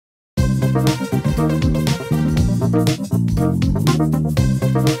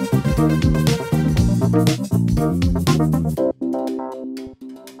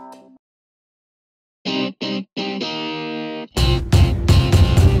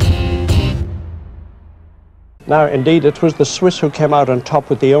Now, indeed, it was the Swiss who came out on top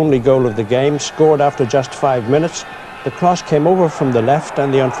with the only goal of the game, scored after just 5 minutes. The cross came over from the left,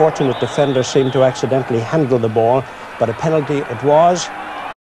 and the unfortunate defender seemed to accidentally handle the ball, but a penalty it was.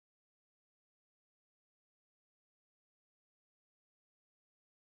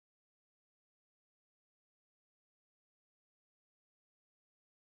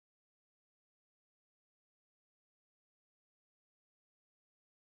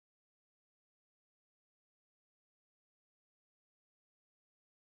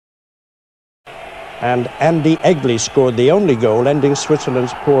 And Andy Egley scored the only goal, ending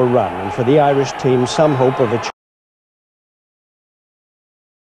Switzerland's poor run, and for the Irish team, some hope of a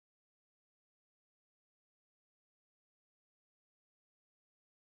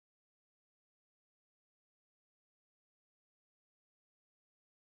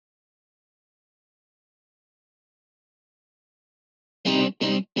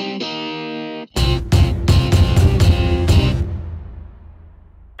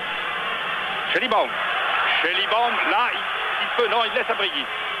Cheliband, là, il peut, non, il laisse à Brady.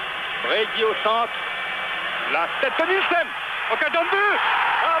 Brady au centre. La tête de Nielsen. Occasion de but.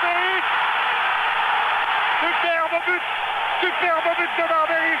 Barberis. Superbe but. Superbe but de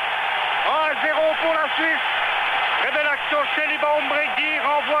Barberis. 1-0 pour la Suisse. Très belle action. Cheliband, Brady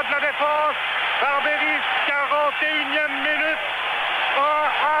renvoie de la défense. Barberis, 41e minute.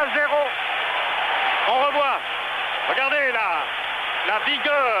 1-0. On revoit. Regardez là. La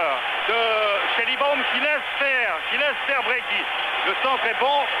vigueur de Cheliband qui laisse faire Brady. Le centre est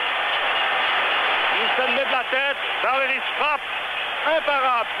bon. Nielsen met de la tête. Barberis frappe.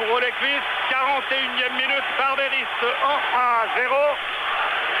 Imparable pour Olequist. 41e minute. Barberis 1-0.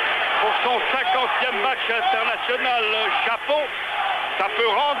 Pour son 50e match international. Chapeau. Ça peut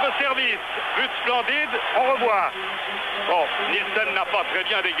rendre service. But splendide. On revoit. Bon, Nielsen n'a pas très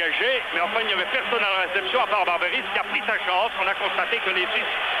bien dégagé, mais enfin il n'y avait personne à la réception à part Barberis qui a pris sa chance. On a constaté que les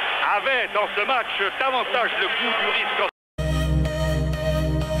Suisses avaient dans ce match davantage le goût du risque.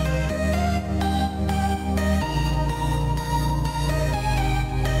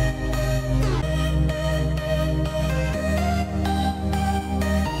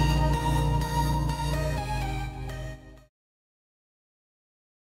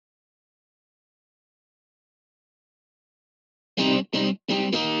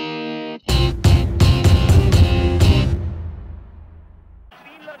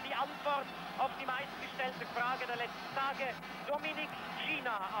 Die Antwort auf die meistgestellte Frage der letzten Tage. Dominik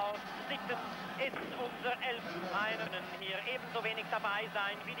China aus Sitten ist unser Elfenbeiner. Hier ebenso wenig dabei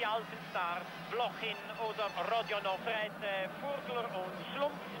sein wie die alten Stars Blochin oder Rodionov. Furgler und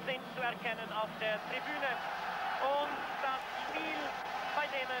Schlumpf sind zu erkennen auf der Tribüne. Und das Spiel, bei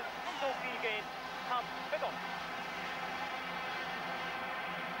dem es um so viel geht, hat begonnen.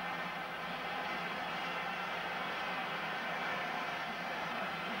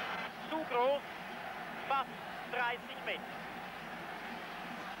 Groß, fast 30 Meter.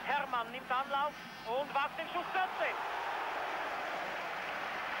 Hermann nimmt Anlauf und wagt den Schuss plötzlich.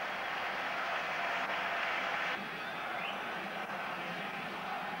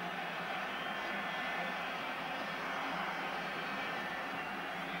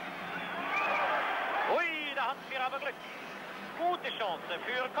 Ui, da hatten wir aber Glück. Gute Chance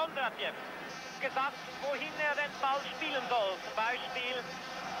für Kondratjew. Gesagt, wohin er den Ball spielen soll. Zum Beispiel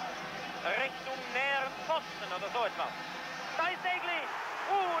Richtung näheren Pfosten oder so etwas. Da ist Egley.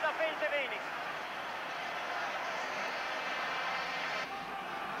 Da fehlte wenig.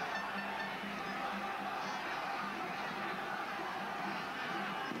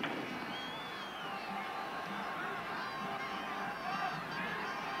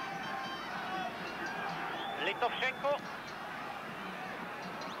 Litowschenko.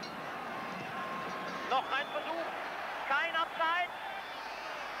 Noch ein Versuch. Kein Abseits.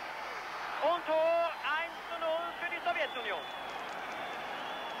 Und Tor 1:0 für die Sowjetunion.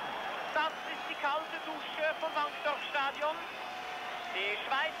 Das ist die kalte Dusche vom Wankdorf-Stadion. Die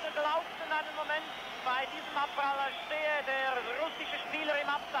Schweizer glaubten einen Moment, bei diesem Abpraller stehe der russische Spieler im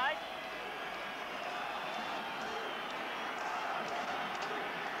Abseits.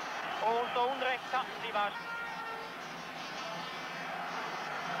 Und so Unrecht hatten sie wahrscheinlich.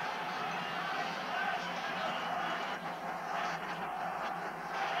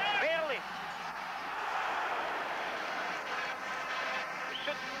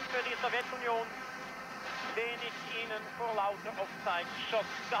 Für die Sowjetunion den ich Ihnen vor lauter Offside-Schock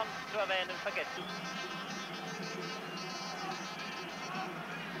ganz zu erwähnen vergessen.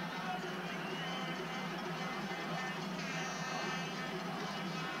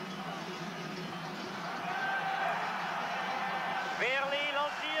 Wehrli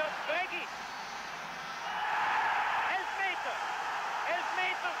lanciert Breggi. Elfmeter.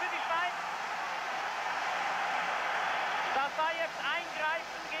 Elfmeter für die Schweiz. Dasayevs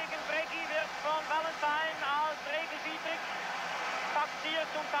Eingreifen gegen Breggi wird von Valentine als regelwidrig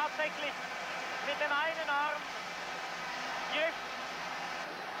taxiert und tatsächlich mit dem einen Arm Griff.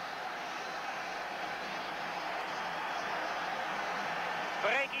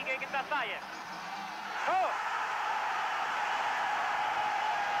 Breggi gegen Dasayev. Tor!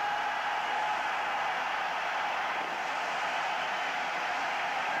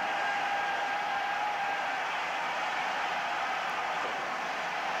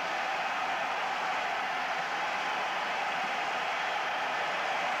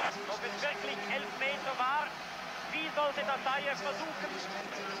 Wirklich Elfmeter war, wie sollte Dasayev versuchen,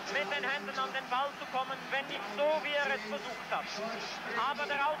 mit den Händen an den Ball zu kommen, wenn nicht so, wie er es versucht hat. Aber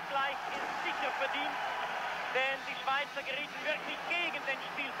der Ausgleich ist sicher verdient, denn die Schweizer gerieten wirklich gegen den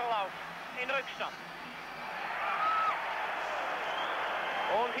Spielverlauf in Rückstand.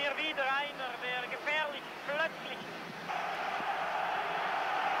 Und hier wieder einer der gefährlich plötzlichen.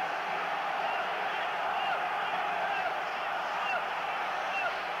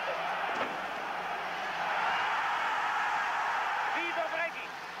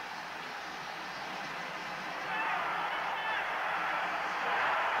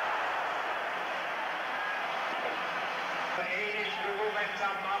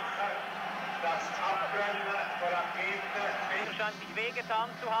 Das Abrennen von Raketen scheint sich wehgetan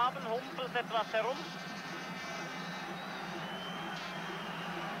zu haben, humpelt etwas herum.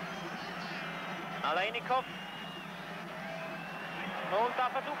 Aleinikow. Und da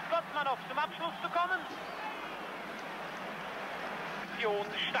versucht Gottmanov zum Abschluss zu kommen. Aktion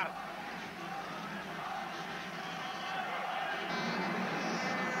Start.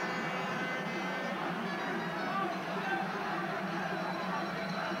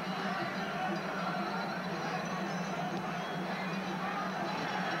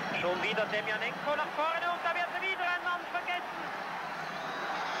 Schon wieder Demjanenko nach vorne und da wird wieder ein Mann vergessen.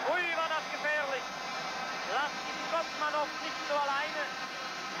 Ui, war das gefährlich. Lasst Gottmanov nicht so alleine.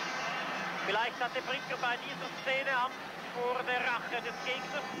 Vielleicht hatte Bricker bei dieser Szene Angst vor der Rache des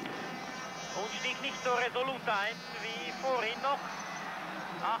Gegners und stieg nicht so resolut ein wie vorhin noch.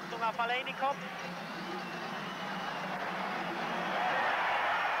 Achtung auf Aleinikow.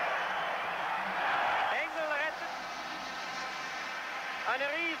 Eine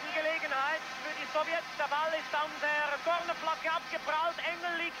Riesengelegenheit für die Sowjets. Der Ball ist an der Cornerflagge abgeprallt.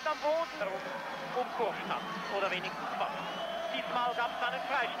 Engel liegt am Boden. Umkurvt hat. Oder wenigstens fast. Diesmal gab es einen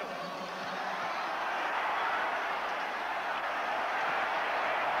Freistoß.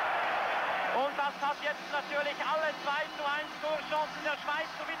 Und das hat jetzt natürlich alle 2:1 Torchancen der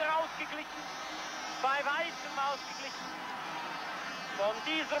Schweizer wieder ausgeglichen. Bei weitem ausgeglichen. Von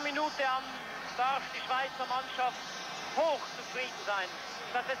dieser Minute an darf die Schweizer Mannschaft hoch zufrieden sein,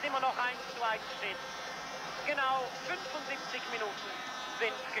 dass es immer noch 1:1 steht. Genau 75 Minuten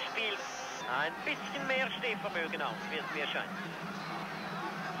sind gespielt. Ein bisschen mehr Stehvermögen auch, wie es mir scheint.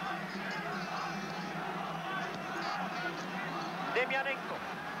 Demjanenko.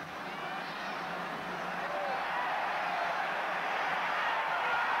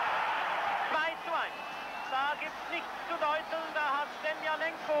 Da gibt es nichts zu deuteln, da hat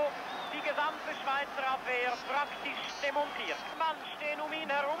Demjanenko die gesamte Schweizer Abwehr praktisch demontiert. Mann stehen um ihn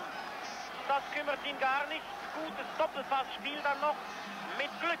herum, das kümmert ihn gar nicht. Gutes Doppelpassspiel dann noch.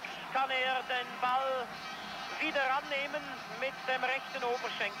 Mit Glück kann er den Ball wieder annehmen mit dem rechten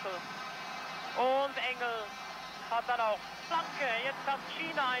Oberschenkel. Und Engel hat dann auch Flanke. Jetzt hat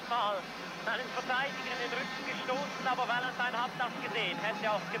China einmal einen Verteidiger in den Rücken gestoßen, aber Valentine hat das gesehen,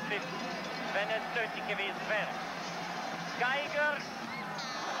 hätte auch gepfiffen, wenn es nötig gewesen wäre. Geiger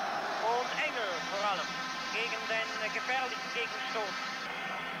und Engel vor allem gegen den gefährlichen Gegenstoß.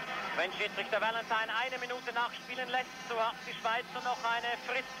 Wenn Schiedsrichter Valentine 1 Minute nachspielen lässt, so hat die Schweizer noch eine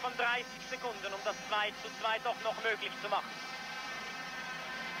Frist von 30 Sekunden, um das 2:2 doch noch möglich zu machen.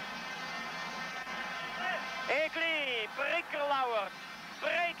 Egli, Bricker lauert,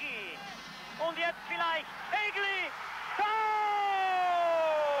 Breggi und jetzt vielleicht Egli, Tor!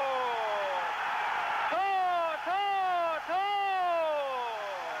 Tor, Tor, Tor!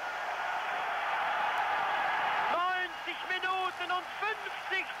 90 Minuten und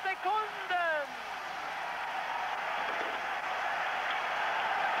 50 Sekunden!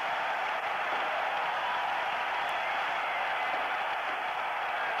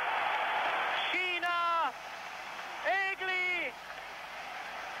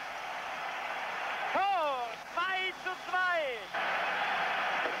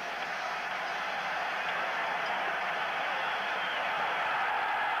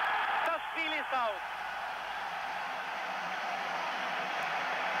 aus.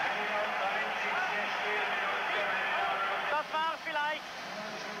 Das war vielleicht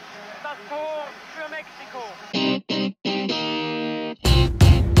das Tor für Mexiko.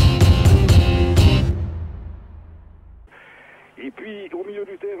 Et puis au milieu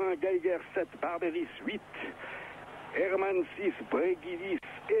du terrain, Geiger 7, Barberis 8, Herman 6, Breguilis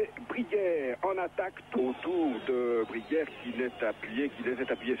et Briguère en attaque autour de Briguère qui n'est appuyé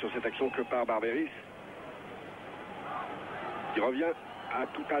sur cette action que par Barberis. Qui revient à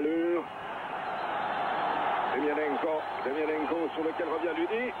tout à l'heure. Demianenko sur lequel revient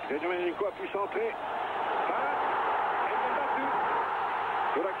Ludi. Demianenko a pu centrer.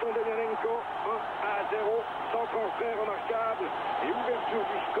 Sur l'action de Demianenko, 1-0, sans transfert remarquable et ouverture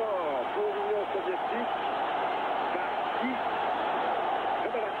du score pour l'Union soviétique. Parti. Très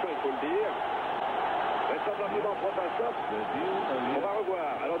belle action, il faut le dire. Vraisemblablement Protasov. On va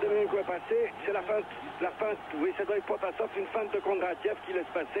revoir. Alors Demianenko est passé. C'est la feinte. Oui, ça doit être Protasov. Une feinte de Kondratiev qui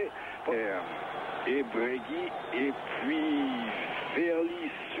laisse passer. Et Bregui. Et puis Verly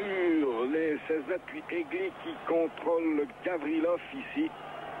sur les 16 mètres. Puis Egli qui contrôle Gavrilov ici.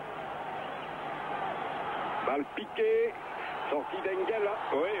 Balle piquée. Sortie d'Engel.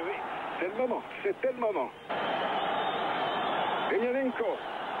 Oui, oui. C'est le moment. C'était le moment. Demianenko.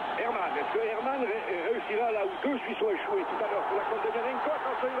 Herman, est-ce que Herman réussira là où deux Suisses ont échoué tout à l'heure pour la compte de Demianenko?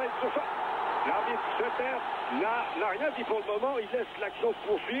 Attention, il va être sur ça. L'arbitre se terre, n'a rien dit pour le moment, il laisse l'action se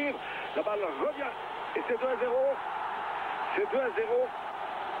poursuivre. La balle revient et c'est 2-0. C'est 2-0.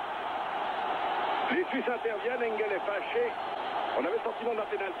 Les Suisses interviennent, Engel est fâché. On avait le sentiment d'un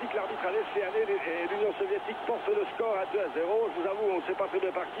pénalty que l'arbitre a laissé aller et l'Union soviétique porte le score à 2-0. Je vous avoue, on ne sait pas très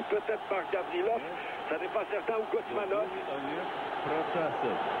bien par qui, peut-être par Gavrilov, ça n'est pas certain, ou Gotsmanov.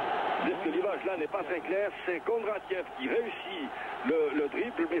 Dire que l'image là n'est pas très claire, c'est Kondratiev qui réussit le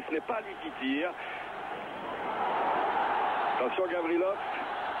dribble, mais ce n'est pas lui qui tire. Attention Gavrilov.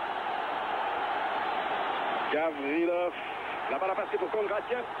 Gavrilov. La balle a passé pour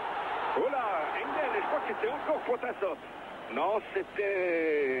Kondratiev. Oh là, Engel, et je crois que c'était encore Protasov. Non,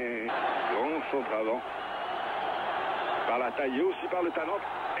 c'était grand centre avant. Par la taille et aussi par le talent.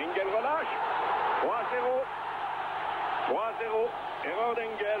 Engel relâche. 3-0. 3-0. Erreur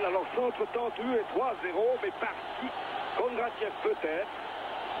d'Engel. Alors centre tendu et 3-0. Mais par qui? Kondratiev peut-être.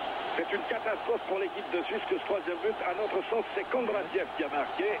 C'est une catastrophe pour l'équipe de Suisse que ce troisième but, à notre sens, c'est Kondratiev qui a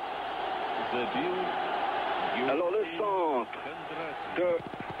marqué. Alors le centre de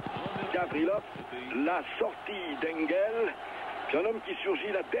Gavrilov, la sortie d'Engel, puis un homme qui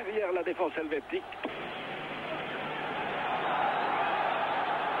surgit là derrière la défense helvétique.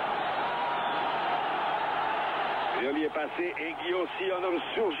 Violi est passé, Egui aussi, un homme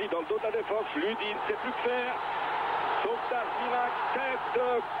surgit dans le dos de la défense. Ludi ne sait plus que faire. Sauvetage miracle, tête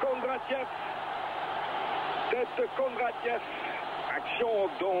de Kondratiev. Tête de Kondratiev. Action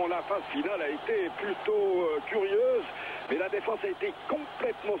dont la phase finale a été plutôt curieuse, mais la défense a été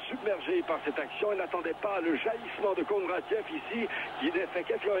complètement submergée par cette action. Elle n'attendait pas le jaillissement de Kondratiev ici, qui n'a fait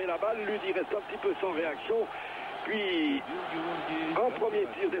qu'effleurer la balle. Ludi reste un petit peu sans réaction. Puis, en premier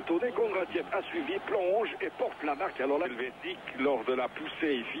tir détourné, Kondratiev a suivi, plonge et porte la marque. Alors la helvétique, lors de la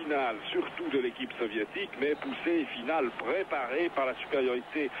poussée finale, surtout de l'équipe soviétique, mais poussée finale préparée par la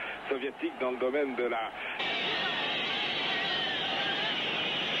supériorité soviétique dans le domaine de la...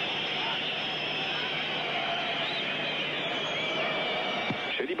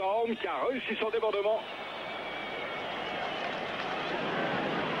 Baum qui a réussi son débordement.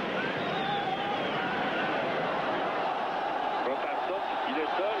 Protasov, il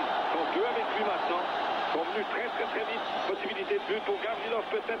est seul. Sont deux avec lui maintenant. Sont venus très vite. Possibilité de but pour Gavrilov,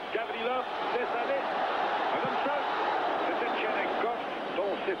 peut-être. Gavrilov laisse aller. Un homme seul. C'était Tcherenkov,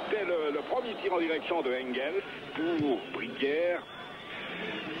 dont c'était le premier tir en direction de Engel pour Briguère.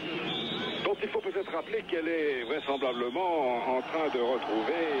 Dont il faut peut-être rappeler qu'elle est vraisemblablement en train de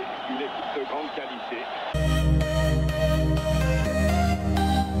retrouver une équipe de grande qualité.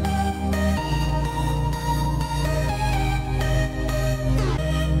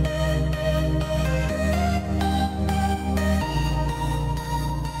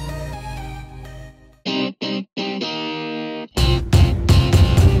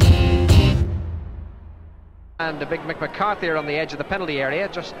 And a big McCarthy on the edge of the penalty area,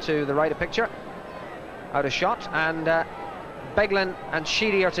 just to the right of picture. Out of shot, and Beglin and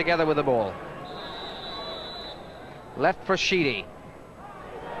Sheedy are together with the ball. Left for Sheedy.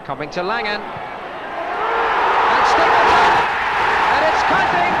 Coming to Langen. And Stapleton! And it's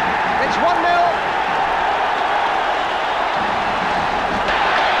counting! It's 1-0.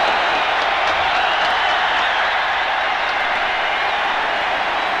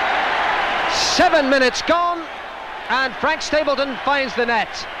 7 minutes gone, and Frank Stapleton finds the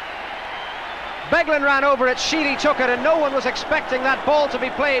net. Beglin ran over it, Sheedy took it, and no one was expecting that ball to be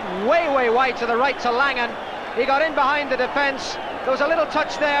played way wide to the right to Langan. He got in behind the defence. There was a little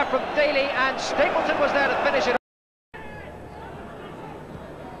touch there from Daly, and Stapleton was there to finish it.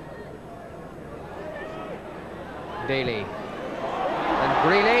 Daly and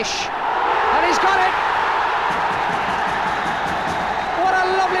Grealish, and he's got it! What a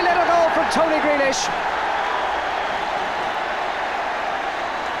lovely little goal from Tony Grealish.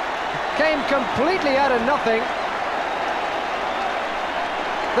 Came completely out of nothing.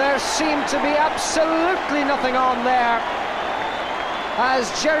 There seemed to be absolutely nothing on there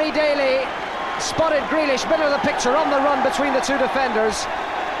as Jerry Daly spotted Grealish, middle of the picture, on the run between the two defenders.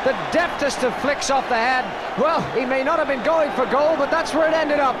 The deftest of flicks off the head. Well, he may not have been going for goal, but that's where it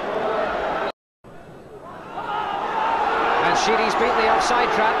ended up. And Sheedy's beaten the offside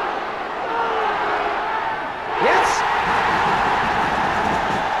trap. Yes!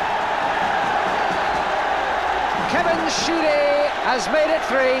 Kevin Sheedy has made it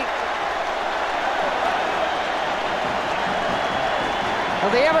 3.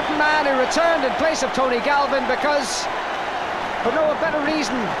 And the Everton man who returned in place of Tony Galvin because, for no better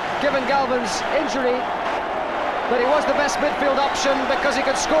reason, given Galvin's injury, that he was the best midfield option because he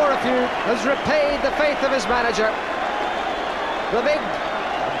could score a few, has repaid the faith of his manager. The big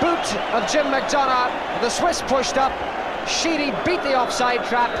boot of Jim McDonough, the Swiss pushed up, Sheedy beat the offside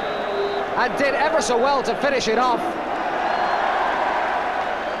trap and did ever so well to finish it off.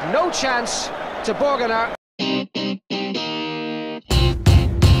 No chance to Borgener.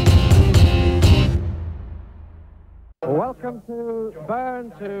 Welcome to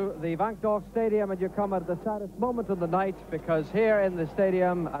Bern, to the Wankdorf Stadium, and you come at the saddest moment of the night, because here in the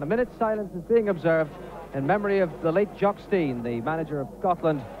stadium a minute's silence is being observed in memory of the late Jock Stein, the manager of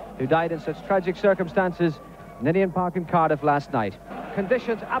Scotland, who died in such tragic circumstances in Indian Park in Cardiff last night.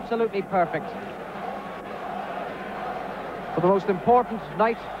 Conditions absolutely perfect for the most important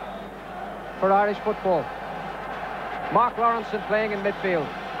night for Irish football. Mark Lawrenson playing in midfield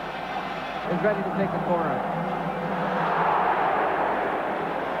is ready to take the corner.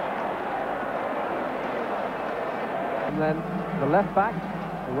 And then the left back,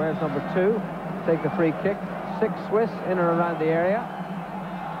 who wears number 2, take the free kick. 6 Swiss in and around the area.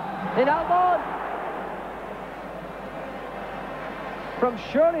 In Albon! From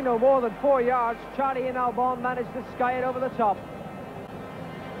surely no more than 4 yards, Charlie in Albon managed to sky it over the top.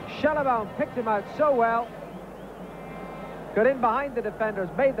 Schellebaum picked him out so well. Got in behind the defenders,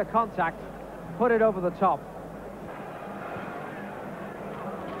 made the contact, put it over the top.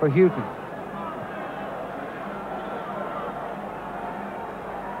 For Houghton.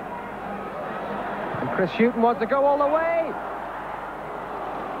 And Chris Houghton wants to go all the way.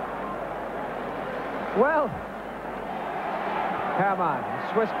 Well, come on,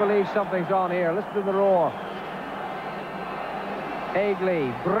 the Swiss believe something's on here. Listen to the roar.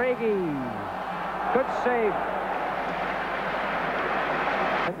 Egley, Briggy, good save.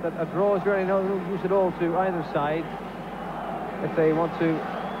 That a draw is really no use at all to either side if they want to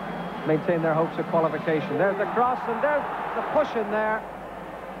maintain their hopes of qualification. There's the cross, and there's the push in there.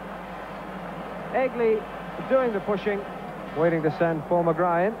 Egley doing the pushing, waiting to send Paul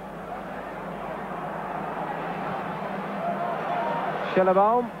McGryan.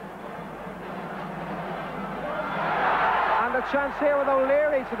 Schellebaum. And a chance here with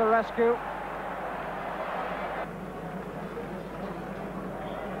O'Leary to the rescue.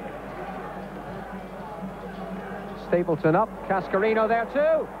 Stapleton up, Cascarino there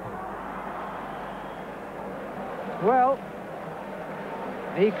too. Well,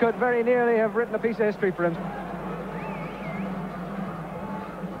 he could very nearly have written a piece of history for him.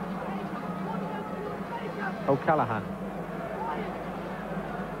 O'Callaghan.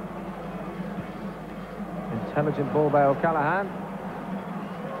 Intelligent ball by O'Callaghan.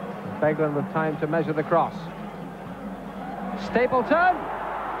 Beglin with time to measure the cross. Stapleton!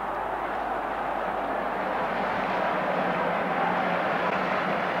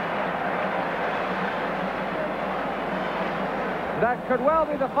 That could well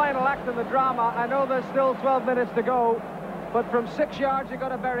be the final act in the drama. I know there's still 12 minutes to go, but from 6 yards you've got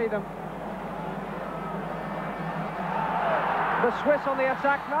to bury them. The Swiss on the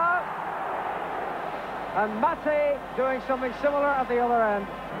attack now. And Mate doing something similar at the other end.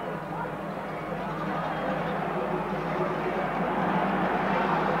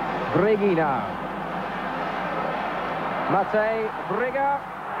 Briggy now. Mate, Brigger.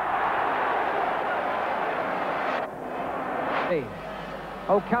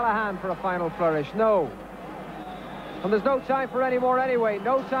 O'Callaghan for a final flourish. No. And there's no time for any more anyway.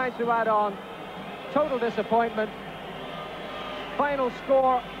 No time to add on. total disappointment. Final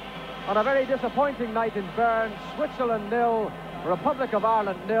score on a very disappointing night in Bern: Switzerland 0, Republic of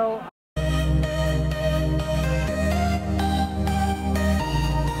Ireland 0.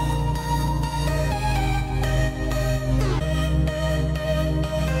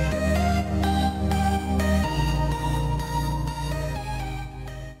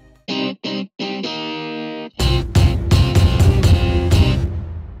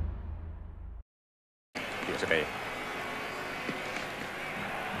 Tilbage.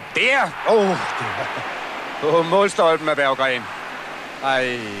 Der! På målstolpen af Berggren.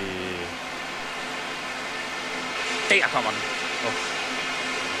 Ej. Der kommer den.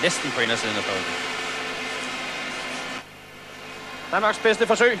 Næsten på indersiden af stolpen. Danmarks bedste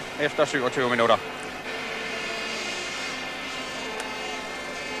forsøg efter 27 minutter.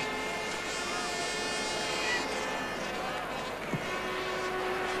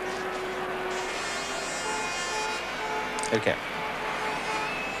 Okay.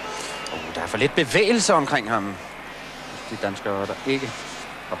 Der er for lidt bevægelse omkring ham. De danskere, der ikke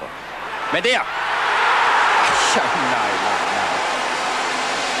hopper. Men der! Nej.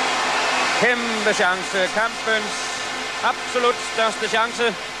 Kæmpe chance. Kampens absolut største chance.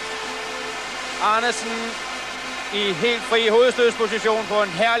 Arnesen i helt fri hovedstødsposition på en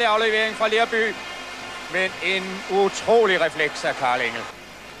herlig aflevering fra Lerby. Men en utrolig refleks af Karl Engel.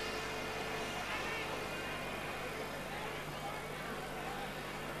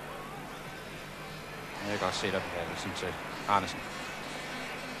 Jeg kan godt se dig bevægelsen til Arnesen.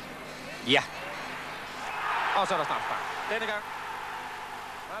 Ja. Og så er der straffespark. Denne gang.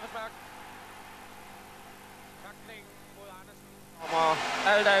 Straffespark. Takling mod Arnesen. Kommer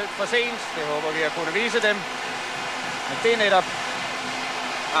alt for sent. Det håber vi at kunne vise dem. Men det er netop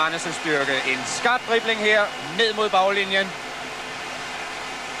Arnesens styrke. En skarp dribling her. Ned mod baglinjen.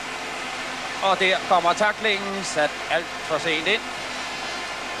 Og der kommer taklingen sat alt for sent ind.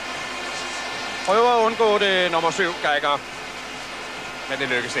 Prøver at undgå det nummer 7, Geiger. Men det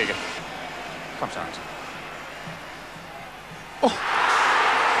lykkes ikke. Kom så, Hansen.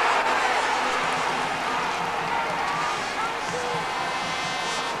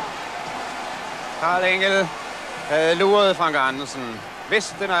 Karl Engel havde luret Frank Andersen.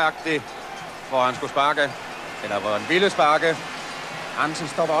 Vidste nøjagtigt, hvor han skulle sparke. Eller hvor han ville sparke. Andersen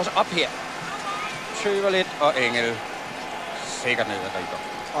stopper også op her. Tøver lidt, og Engel sikkert ned og griber.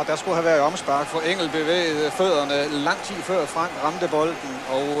 Og der skulle have været omspark, for Engel bevægede fødderne lang tid før Frank ramte bolden.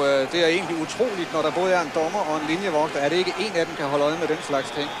 Og det er egentlig utroligt, når der både er en dommer og en linjevogter, at det ikke en af dem kan holde øje med den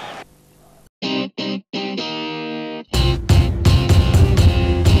slags ting.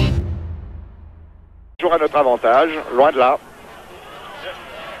 Toujours à notre avantage, loin de là.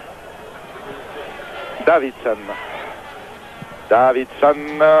 Davidson.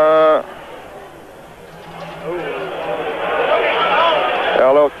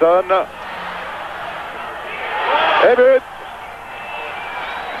 Erlovsson. Et but.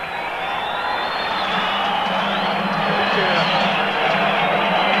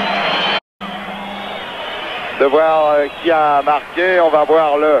 De voir qui a marqué, on va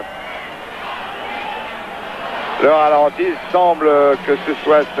voir le ralenti. Il semble que ce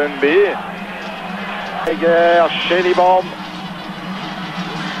soit Sundby. Egger, Schelibom.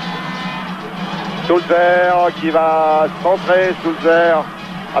 Sulzer qui va centrer, Sulzer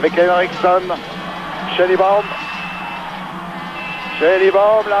avec Henriksson. Schelibom,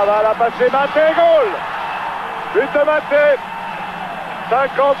 la balle a passé, Maté, goal. But de Maté.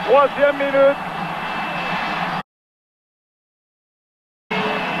 53e minute.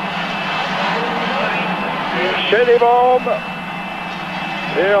 Schelibom.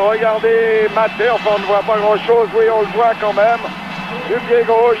 Et regardez Maté, enfin on ne voit pas grand chose, oui on le voit quand même. Du pied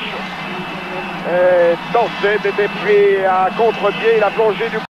gauche. Et Dorset était pris à contre-pied, il a plongé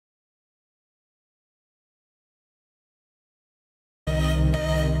du...